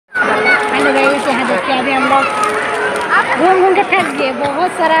अभी हम लोग घूम घूम के थक गए।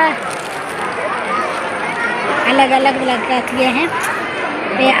 बहुत सारा अलग अलग का किए हैं।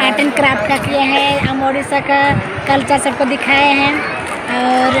 ये आर्ट एंड क्राफ्ट का किए हैं, हम उड़ीसा का कल्चर सबको दिखाए हैं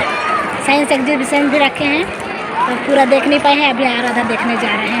और साइंस एग्जीबिशन भी रखे हैं। तो पूरा देख नहीं पाए हैं, अभी आधा देखने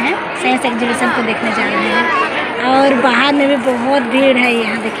जा रहे हैं। साइंस एग्जीबिशन को देखने जा रहे हैं और बाहर में भी बहुत भीड़ है।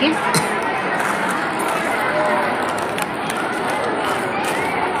 यहाँ देखिए,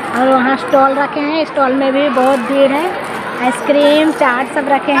 और वहाँ स्टॉल रखे हैं, स्टॉल में भी बहुत भीड़ है। आइसक्रीम चाट सब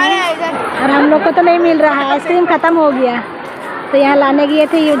रखे हैं और हम लोग को तो नहीं मिल रहा है, आइसक्रीम ख़त्म हो गया। तो यहाँ लाने गए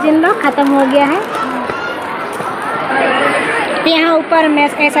थे यूजिन लोग, ख़त्म हो गया है। यहाँ ऊपर में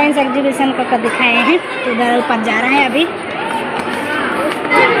साइंस एग्जीबिशन को दिखाए हैं, तो उधर ऊपर जा रहे हैं अभी।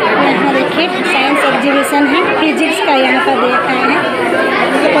 यहाँ देखिए साइंस एग्जीबिशन है, फिजिक्स का यहाँ पर देखा है।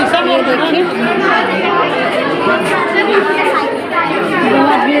 ये देखिए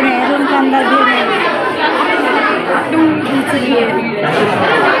बहुत भीड़ है, रूम के अंदर भीड़ है इसलिए।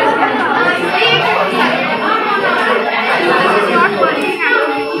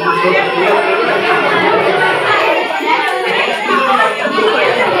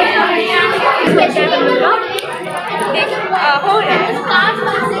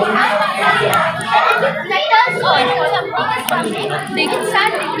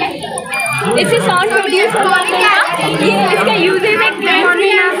 इससे साउंड प्रोड्यूस होता है। ये इसका यूजेज एक प्लांट में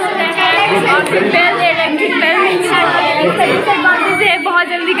यूज होता है और फिर बेल इलेक्ट्रिक बेल में यूज होता है। इसका डिसएडवांटेज है बहुत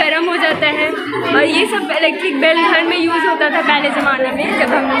जल्दी गर्म हो जाता है। और ये सब इलेक्ट्रिक बेल घर में यूज होता था पहले ज़माने में,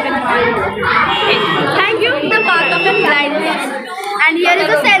 जब हम लोग thank you the part of the brightness and here is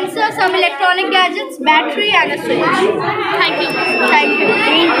a sensor, some electronic gadgets, battery and a switch. Thank you. Thank you.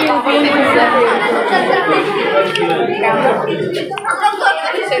 Thank you.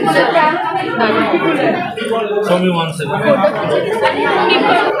 Show me one second.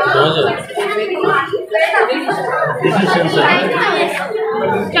 This is sensor.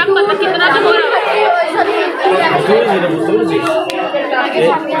 क्या पता कितना जो हो रहा है?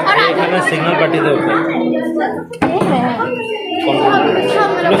 Signal कटी दे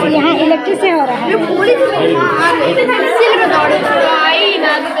यहाँ electric से हो रहा है।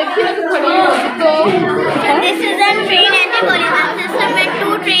 This is a train anti-collision system when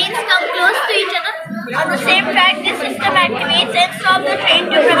two trains come close to each other on the same track. This system activates and stops the train to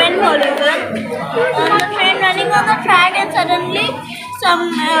prevent collision. On the train running on the track and suddenly some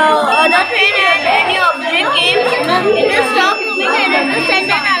other train and any object came, it will stop moving and it will send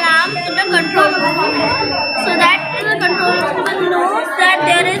an alarm to the control room, so that the control room will know that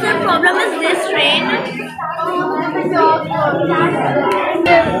there is a problem with this train.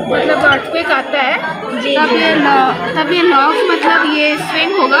 मतलब earthquake आता है तब ये lock मतलब ये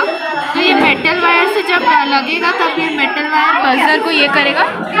swing होगा, तो ये मेटल वायर से जब लगेगा तब ये मेटल वायर बजर को ये करेगा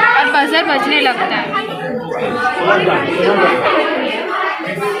और बजर बजने लगता है।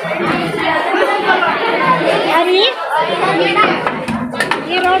 अरे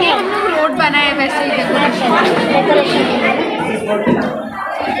ये रोड बना है वैसे ही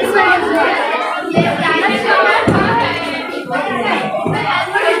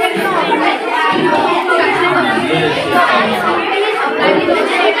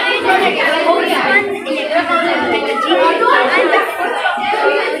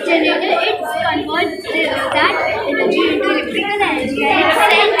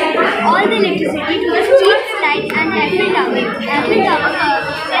all the electricity to the street light and the Eiffel Tower. Eiffel Tower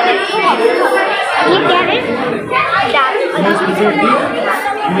ये क्या है?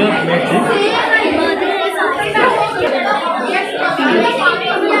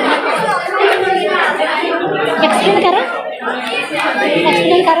 एक्सप्लेन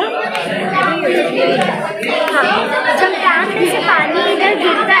करो। जब डैम में से पानी इधर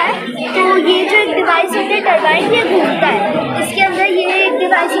गिरता है तो ये जो एक डिवाइस होता है टरबाइन, ये घूमता है। इसके अंदर ये एक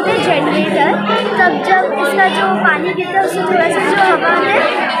डिवाइस होता है जनरेटर। तब जब इसका जो पानी गिरता है उससे थोड़ा सा जो हवा है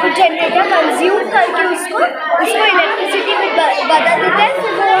वो जनरेटर कंज्यूम करके उसको इलेक्ट्रिसिटी में बदल देता है,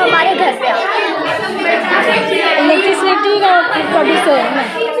 फिर वो हमारे घर पे आता है। इलेक्ट्रिसिटी का प्रोड्यूसर है ना।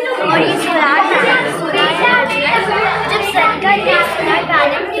 और ये सोलार जब सरकार के सोलार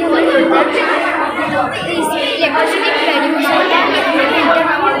पैनल की होता है तो इसमें इलेक्ट्रिसिटी प्रोड्यूस होता है।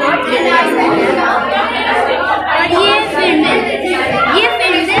 और ये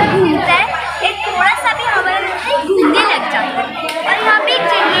फिर से घूमता है, एक थोड़ा सा भी हवा लगता है घूमने लग जाता है। और यहाँ पे एक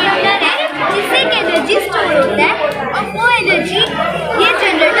जनरेटर है जिससे एक एनर्जी स्टोर होता है और वो एनर्जी ये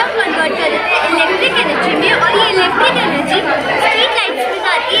जनरेटर कन्वर्ट कर देता है इलेक्ट्रिक एनर्जी में। और ये इलेक्ट्रिक एनर्जी स्ट्रीट लाइट्स में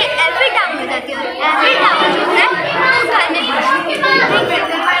जाती है, एफिल टावर में जाती है। एफिल टावर जो होता है वो घर में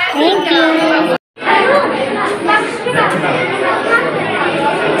thank you.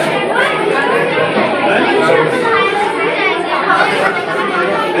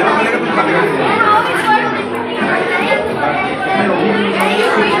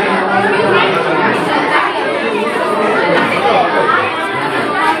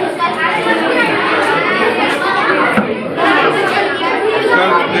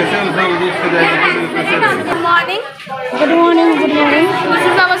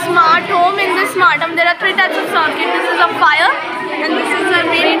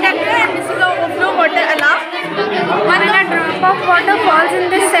 of water falls in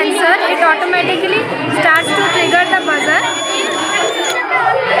this sensor, it automatically starts to trigger the buzzer.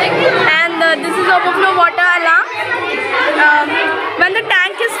 And this is overflow water alarm. When the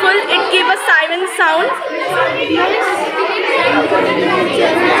tank is full, it gives a siren sound.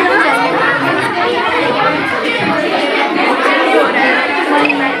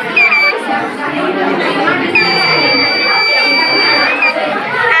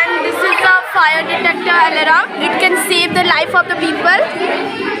 And this is the fire detector alarm. It can save the life of the people.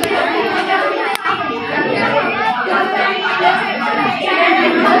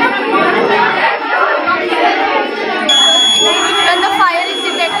 When the fire is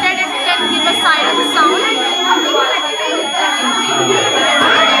detected, it can give a siren sound.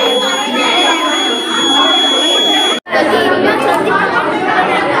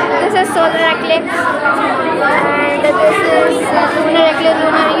 This is solar eclipse, and this is lunar eclipse.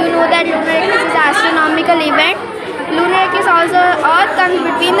 You know that lunar eclipse is an astronomical event. Lunar eclipse also, Earth comes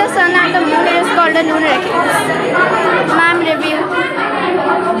between the sun and the moon. It is called a lunar eclipse. Ma'am, review.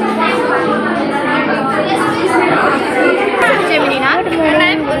 Gemini, and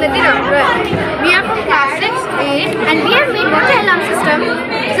I am Unnati Rampuran. We are from class 6A and we have made water alarm system.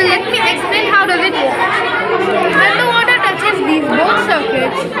 So let me explain how does it work. When the water touches these both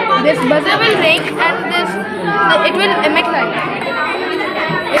circuits, this buzzer will ring and it will emit light.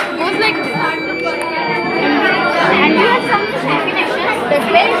 It goes like this. And we have some definitions, the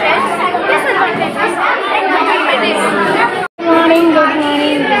benefits, disadvantages, and remedies. Good morning, good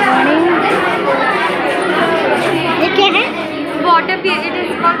morning, good morning. ये क्या है? Water purification. It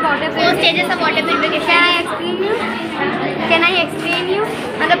is called water Four purification. stages of water purification. Can I explain you?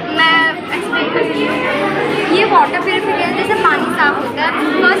 मतलब मैं explain करूँगी. ये water purification जैसे पानी साफ होता है.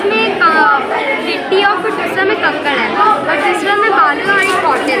 फर्स्ट में मिट्टी और फिर दूसरा में कंकड़ है और तीसरा में बालू और एक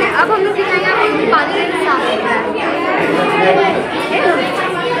बॉटल है. अब हम लोग दिखाएंगे पानी कैसे साफ होता है.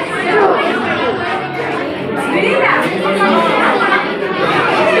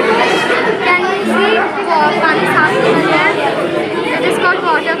 Can you see पानी साफ होता है? It is called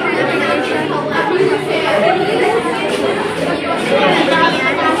water purification.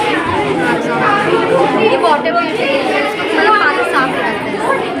 ये water purification मतलब पानी साफ करता है.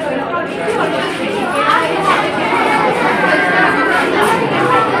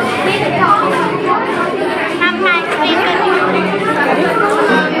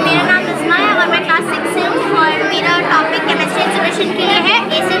 मेरा नाम रस्मा है और मैं क्लास 6 से हूँ और मेरा टॉपिक केमिस्ट्री एग्जीबिशन के लिए है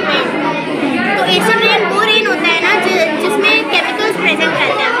एसिड रेन. तो एसिड रेन वो रेन होता है ना जिसमें केमिकल्स प्रेजेंट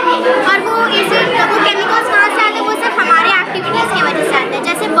रहते हैं और वो केमिकल्स कहाँ से आते हैं, वो सिर्फ हमारे एक्टिविटीज़ की वजह से आते हैं.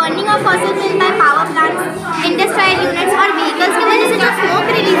 जैसे burning of fossil fuel by power plants, industrial units और व्हीकल्स की वजह से जो स्मोक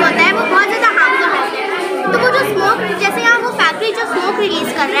रिलीज होता है वो बहुत ज़्यादा हार्मफुल होता है. तो वो जो स्मोक, जैसे यहाँ वो फैक्ट्री जो स्मोक रिलीज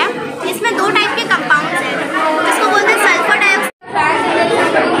कर रहा है, इसमें दो टाइप के कंपाउंड्स हैं जिसको बोलते हैं सल्फर डाइऑक्साइड.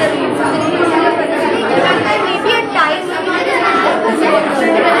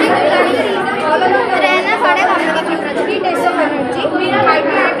 रहना पड़ेगा हम लोग अपनी project test of energy,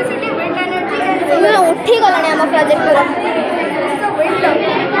 hydroelectricity, wind energy and उठी गलने हम प्रोजेक्ट करो.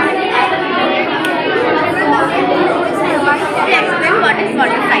 Explain what is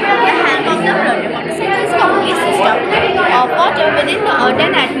water cycle. The hand of the water cycle is a complete system of water within the earth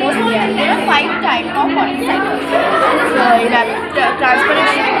and atmosphere. There are 5 types of water cycles: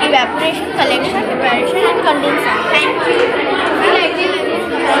 transpiration, evaporation, collection, preparation, and condensation. Thank you.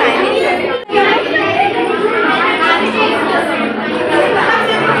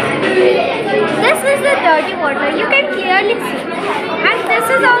 This is the dirty water. You can clearly see, and this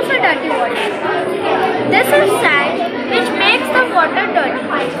is also dirty water. This is sand, which makes the water dirty.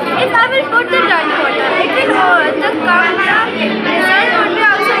 If I will put the dirty water, it will the result would be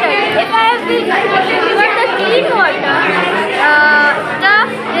also dirty. If I will put the clean water, the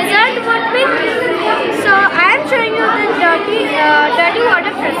result would be clean. So I am showing you the dirty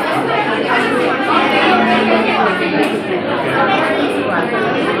water process.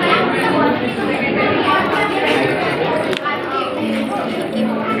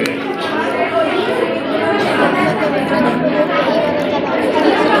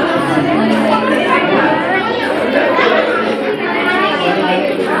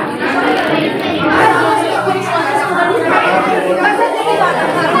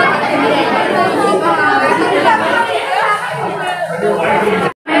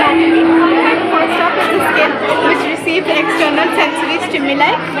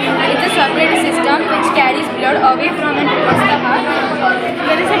 stimuli. It's a circulatory system which carries blood away from and towards the heart.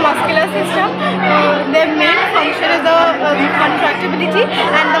 There is a muscular system. Their main function is the contractibility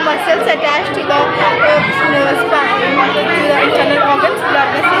and the muscles attached to the internal organs. Blood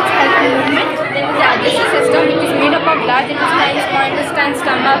vessels help in movement. There is a digestive system which is made up of large intestinal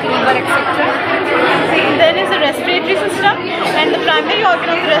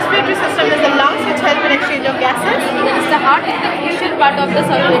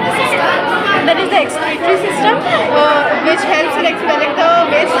circulatory system. There is the excretory system, which helps in expelling the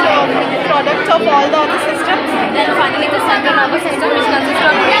waste products of all the other systems. Then finally the central nervous system, which consists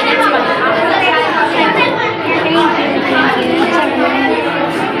of brain and spinal cord. Thank you.